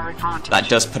it to our advantage. That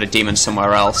does put a demon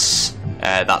somewhere else.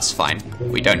 That's fine.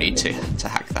 We don't need to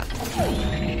hack that.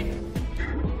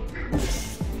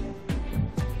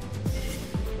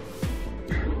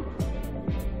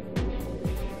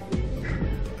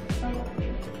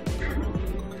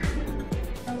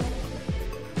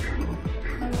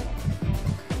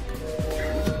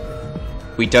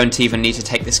 We don't even need to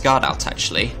take this guard out,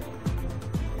 actually.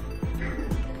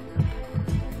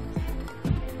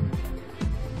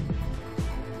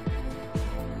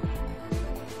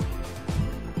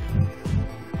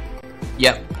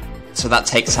 Yep, so that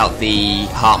takes out the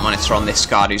heart monitor on this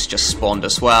guard who's just spawned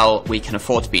as well. We can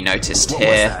afford to be noticed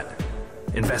here. What was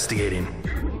that? Investigating.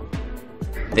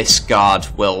 This guard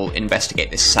will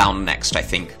investigate this sound next, I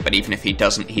think, but even if he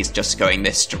doesn't, he's just going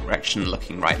this direction,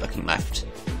 looking right, looking left.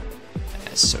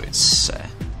 So it's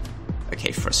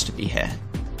okay for us to be here.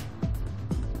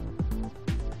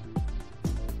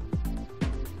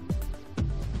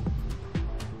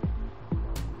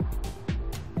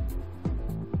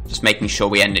 Just making sure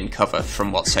we end in cover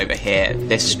from what's over here.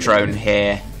 This drone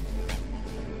here,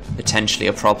 potentially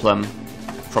a problem,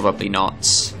 probably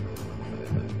not.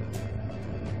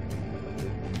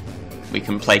 We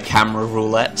can play camera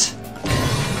roulette.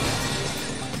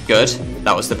 Good,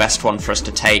 that was the best one for us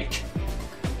to take.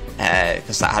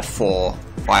 Because that had 4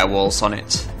 firewalls on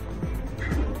it.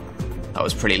 That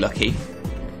was pretty lucky.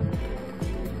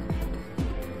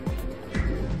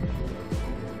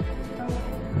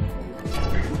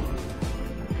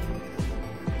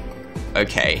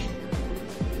 Okay.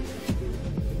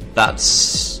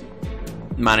 That's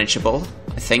manageable,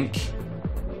 I think.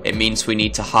 It means we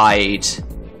need to hide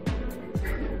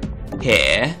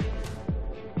here.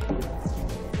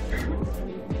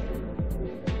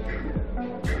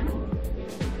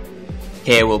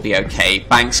 Here will be okay.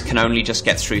 Banks can only just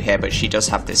get through here, but she does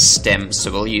have this stim,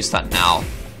 so we'll use that now.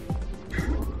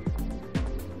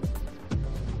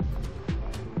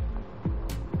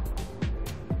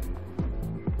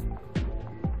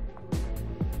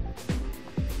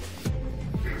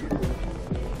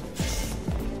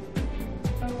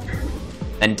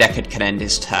 Then Deckard can end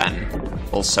his turn,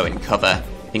 also in cover.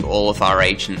 I think all of our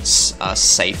agents are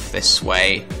safe this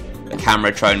way. The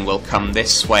camera drone will come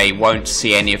this way, won't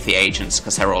see any of the agents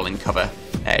because they're all in cover.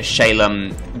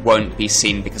 Shalem won't be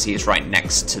seen because he is right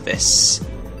next to this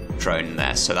drone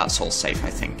there, so that's all safe, I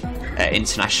think.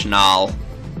 Internationale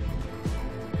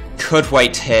could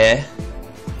wait here.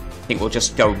 I think we'll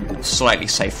just go slightly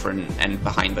safer and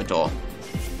behind the door.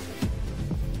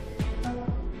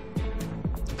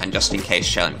 And just in case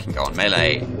Shalem can go on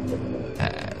melee,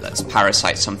 let's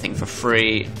parasite something for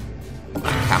free.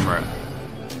 Camera.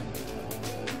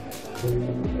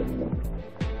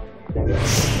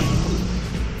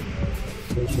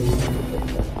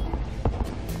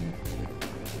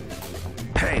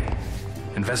 Hey,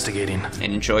 investigating.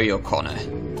 Enjoy your corner.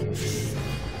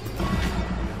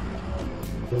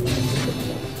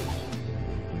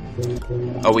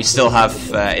 Oh, we still have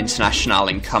Internationale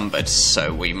encumbered,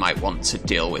 so we might want to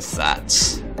deal with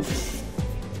that.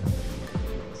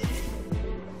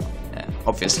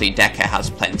 Obviously, Decker has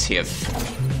plenty of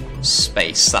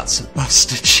space. That's a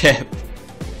busted ship.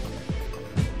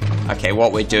 Okay,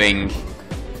 what we're doing...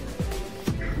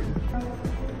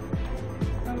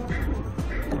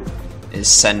 is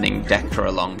sending Decker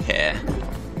along here.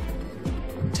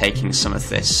 taking some of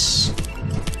this.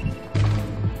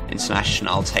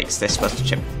 Internationale takes this butter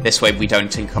chip. This way we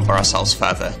don't encumber ourselves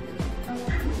further.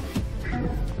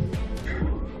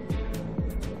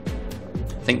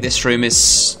 I think this room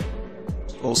is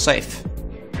all safe.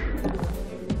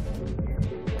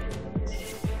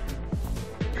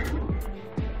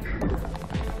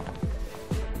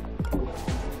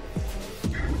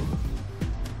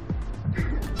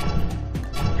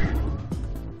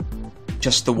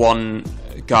 Just the one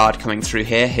guard coming through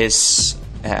here. His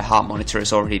heart monitor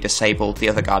is already disabled. The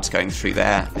other guard's going through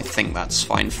there. I think that's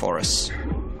fine for us.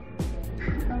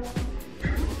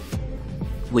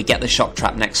 We get the shock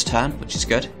trap next turn, which is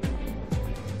good.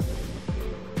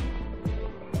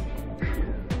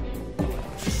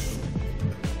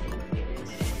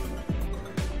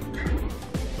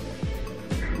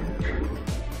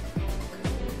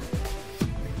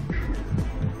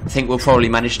 I think we'll probably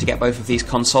manage to get both of these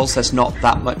consoles. There's not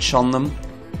that much on them,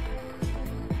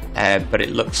 but it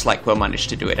looks like we'll manage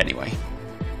to do it anyway.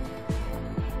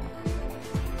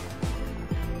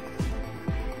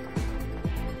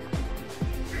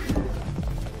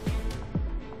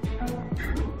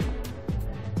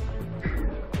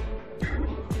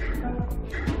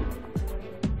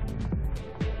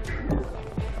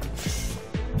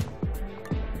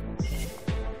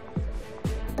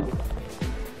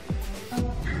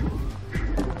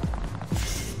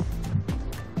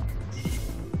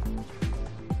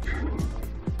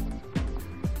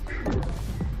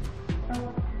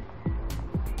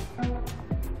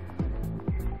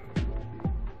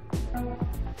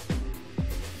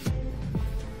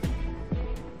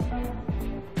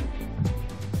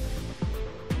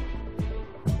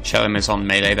 Shalem is on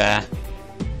melee there.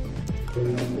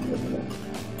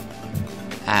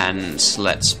 And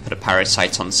let's put a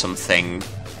parasite on something.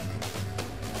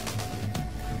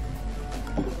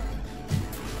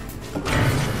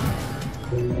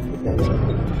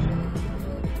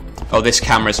 Oh, this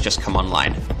camera's just come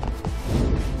online.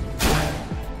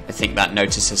 I think that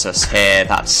notices us here.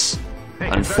 That's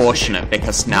unfortunate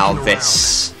because now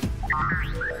this...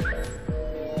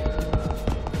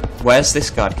 Where's this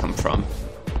guard come from?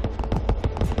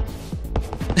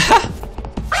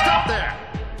 Stop there!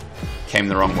 Came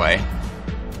the wrong way.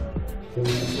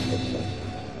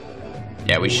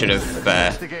 Yeah, we should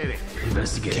have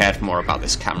cared more about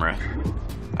this camera.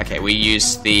 Okay, we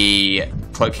use the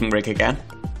cloaking rig again.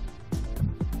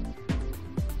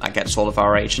 That gets all of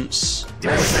our agents.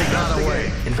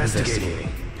 Investigating.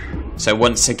 So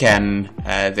once again,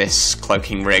 this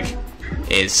cloaking rig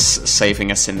is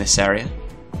saving us in this area.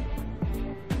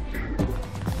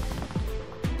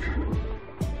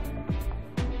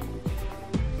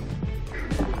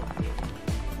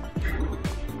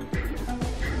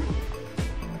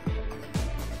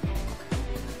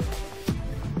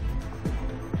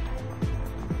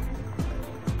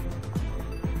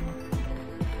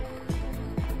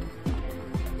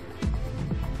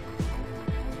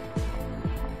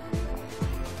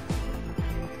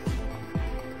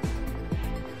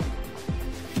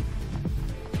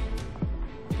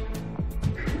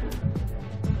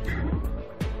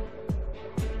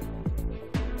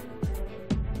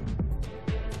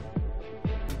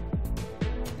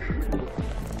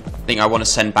 I think I want to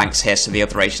send Banks here so the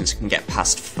other agents can get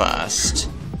past first.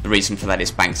 The reason for that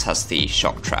is Banks has the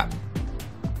shock trap.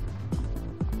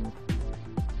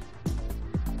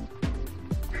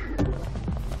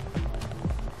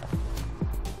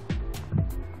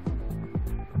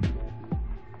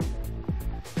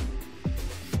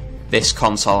 This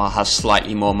console has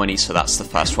slightly more money, so that's the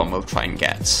first one we'll try and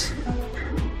get.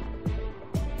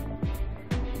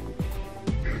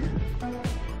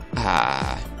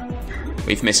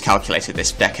 We've miscalculated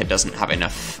this. Decker doesn't have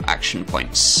enough action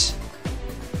points.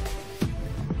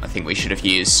 I think we should have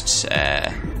used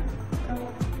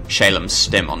Shalem's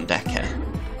stim on Decker.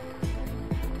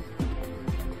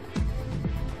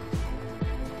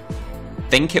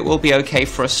 Think it will be okay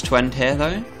for us to end here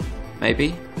though?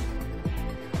 Maybe?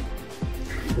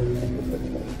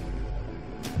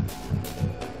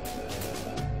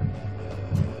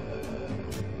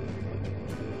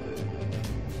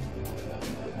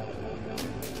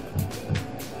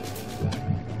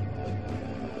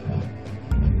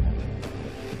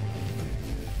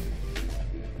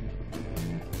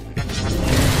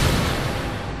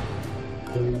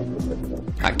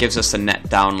 That gives us a net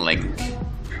downlink.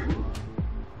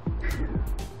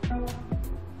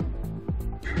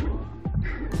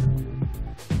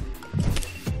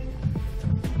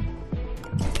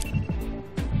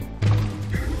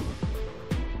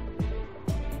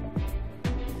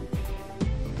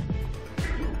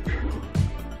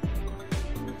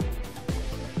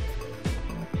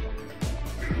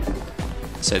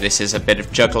 So this is a bit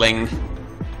of juggling.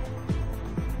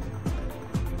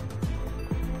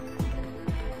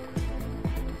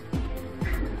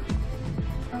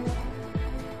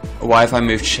 Why have I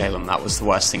moved Shalem? That was the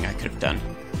worst thing I could have done.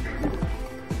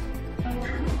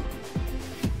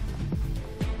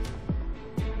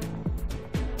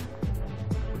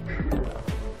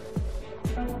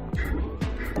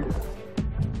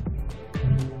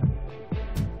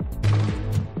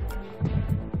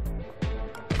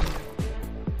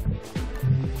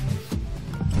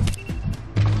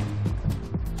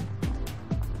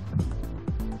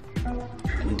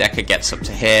 And Decker gets up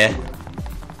to here.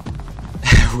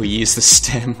 We use the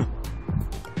stem.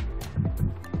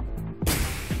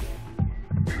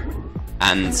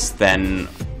 And then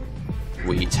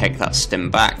we take that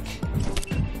stem back.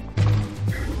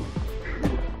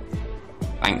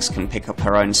 Banks can pick up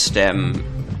her own stem.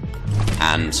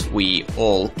 And we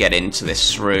all get into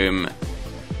this room.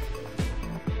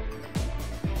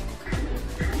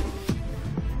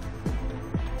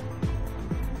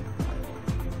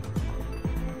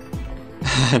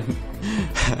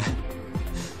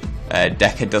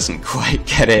 Decker doesn't quite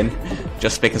get in,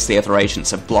 just because the other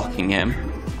agents are blocking him.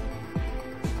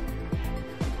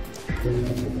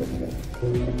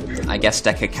 I guess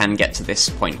Decker can get to this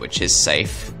point, which is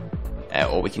safe.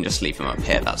 Or we can just leave him up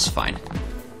here, that's fine.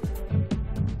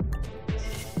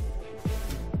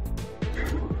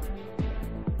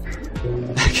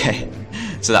 Okay,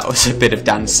 so that was a bit of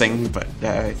dancing, but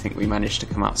I think we managed to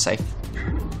come out safe.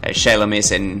 Shalem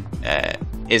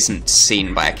isn't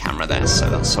seen by a camera there, so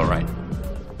that's alright.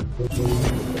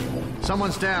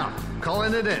 Someone's down.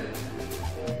 Calling it in.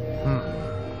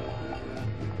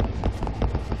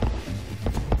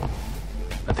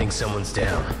 I think someone's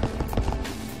down.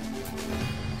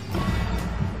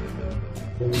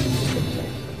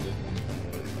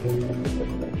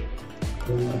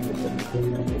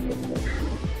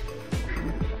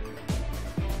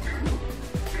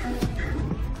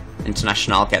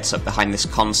 Internationale gets up behind this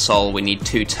console. We need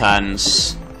 2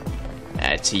 turns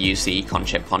to use the econ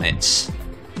chip on it.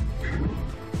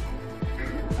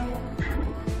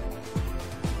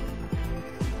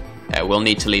 We'll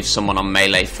need to leave someone on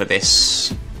melee for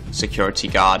this security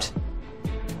guard,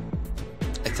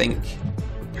 I think.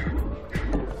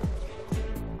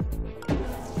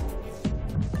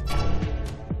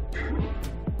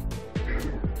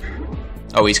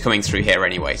 Oh, he's coming through here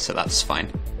anyway, so that's fine.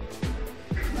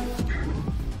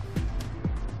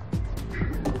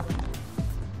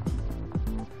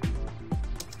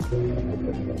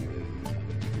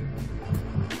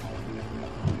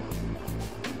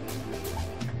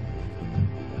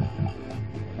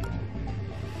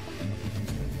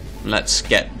 Let's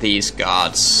get these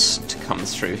guards to come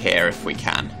through here if we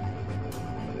can.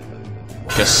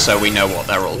 Just so we know what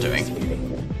they're all doing.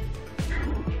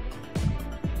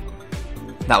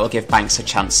 That will give Banks a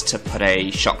chance to put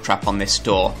a shock trap on this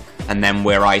door, and then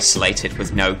we're isolated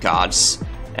with no guards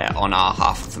on our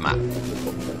half of the map.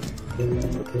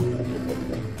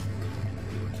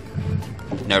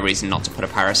 No reason not to put a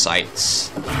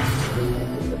parasite.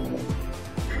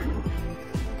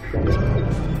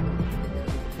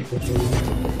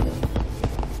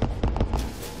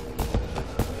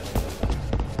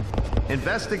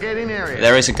 Investigating area.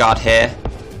 There is a guard here.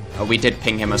 We did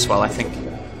ping him as well, I think.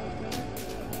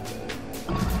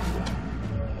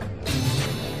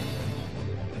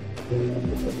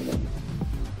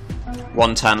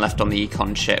 One turn left on the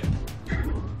econ chip.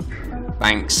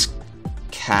 Banks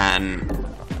can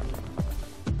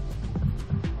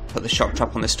put the shock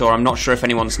trap on this door. I'm not sure if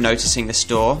anyone's noticing this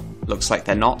door. Looks like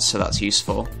they're not, so that's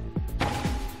useful.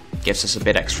 Gives us a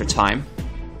bit extra time.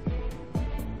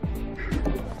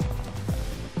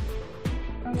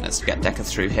 Let's get Decker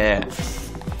through here.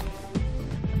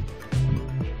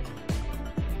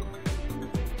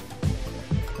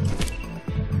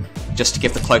 Just to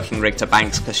give the cloaking rig to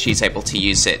Banks, because she's able to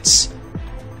use it,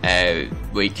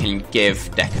 we can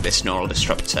give Decker this neural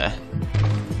disruptor.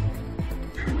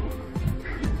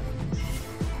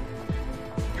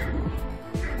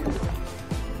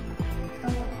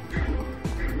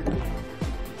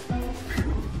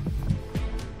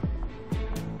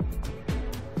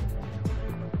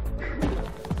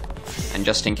 And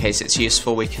just in case it's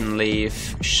useful, we can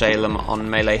leave Shalem on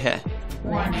melee here.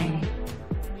 Warning.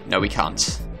 No, we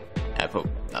can't. But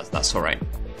that's alright.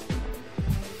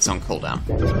 It's on cooldown.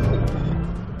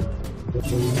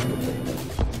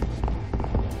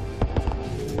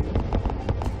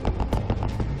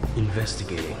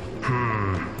 Investigating.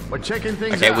 We're checking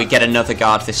things Okay, out. we get another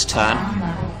guard this turn. On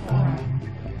level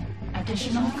 4.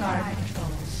 Additional guard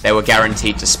patrols. They were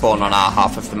guaranteed to spawn on our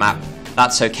half of the map.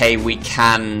 that's okay, we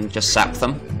can just zap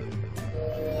them.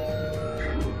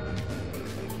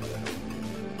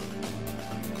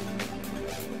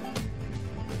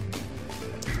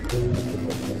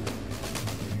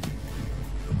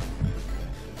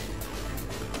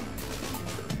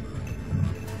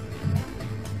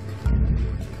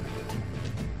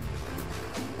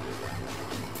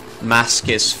 Mask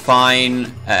is fine.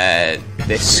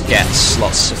 This gets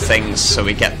lots of things, so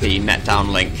we get the net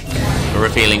downlink,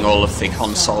 revealing all of the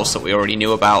consoles that we already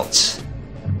knew about.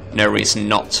 No reason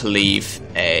not to leave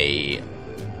a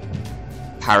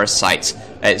parasite.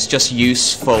 It's just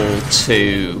useful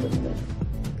to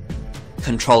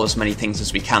control as many things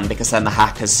as we can, because then the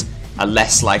hackers are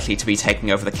less likely to be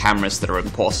taking over the cameras that are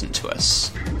important to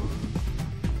us.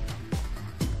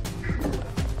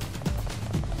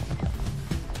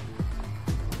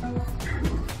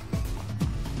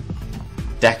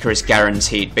 Decker is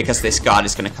guaranteed, because this guard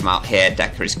is going to come out here,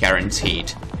 Decker is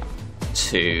guaranteed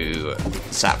to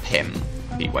zap him.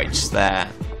 He waits there.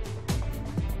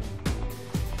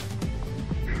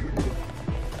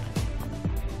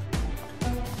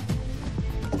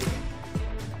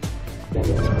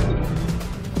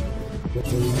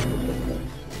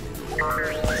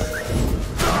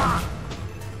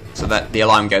 So that the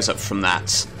alarm goes up from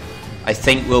that. I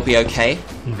think we'll be okay.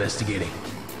 Investigating.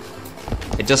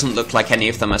 It doesn't look like any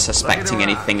of them are suspecting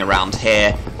anything around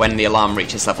here. When the alarm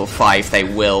reaches level 5, they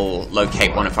will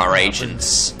locate one of our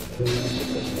agents.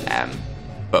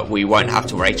 But we won't have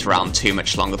to wait around too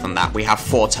much longer than that. We have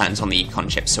 4 turns on the econ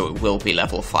chip, so it will be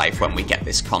level 5 when we get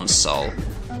this console.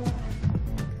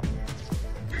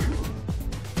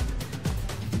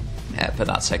 But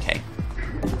that's okay.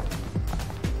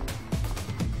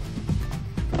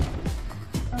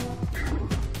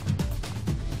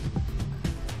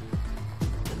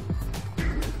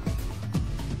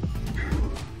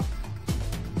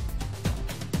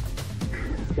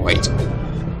 Wait.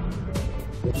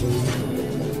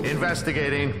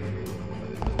 Investigating.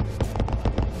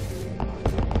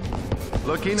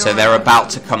 Looking So they're about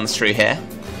to come through here.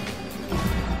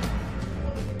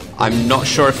 I'm not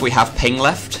sure if we have ping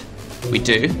left. We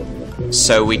do.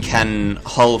 So we can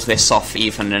hold this off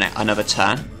even another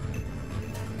turn.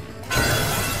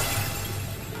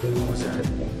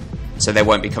 So they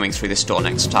won't be coming through this door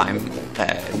next time.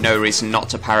 No reason not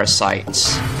to parasite.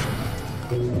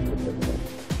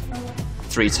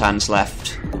 3 turns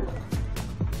left.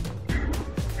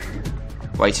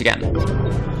 Wait again.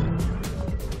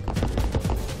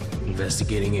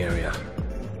 Investigating area.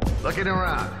 Looking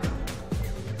around.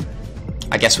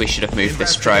 I guess we should have moved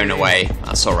this drone away.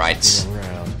 That's alright.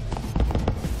 Around.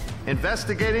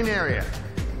 Investigating area.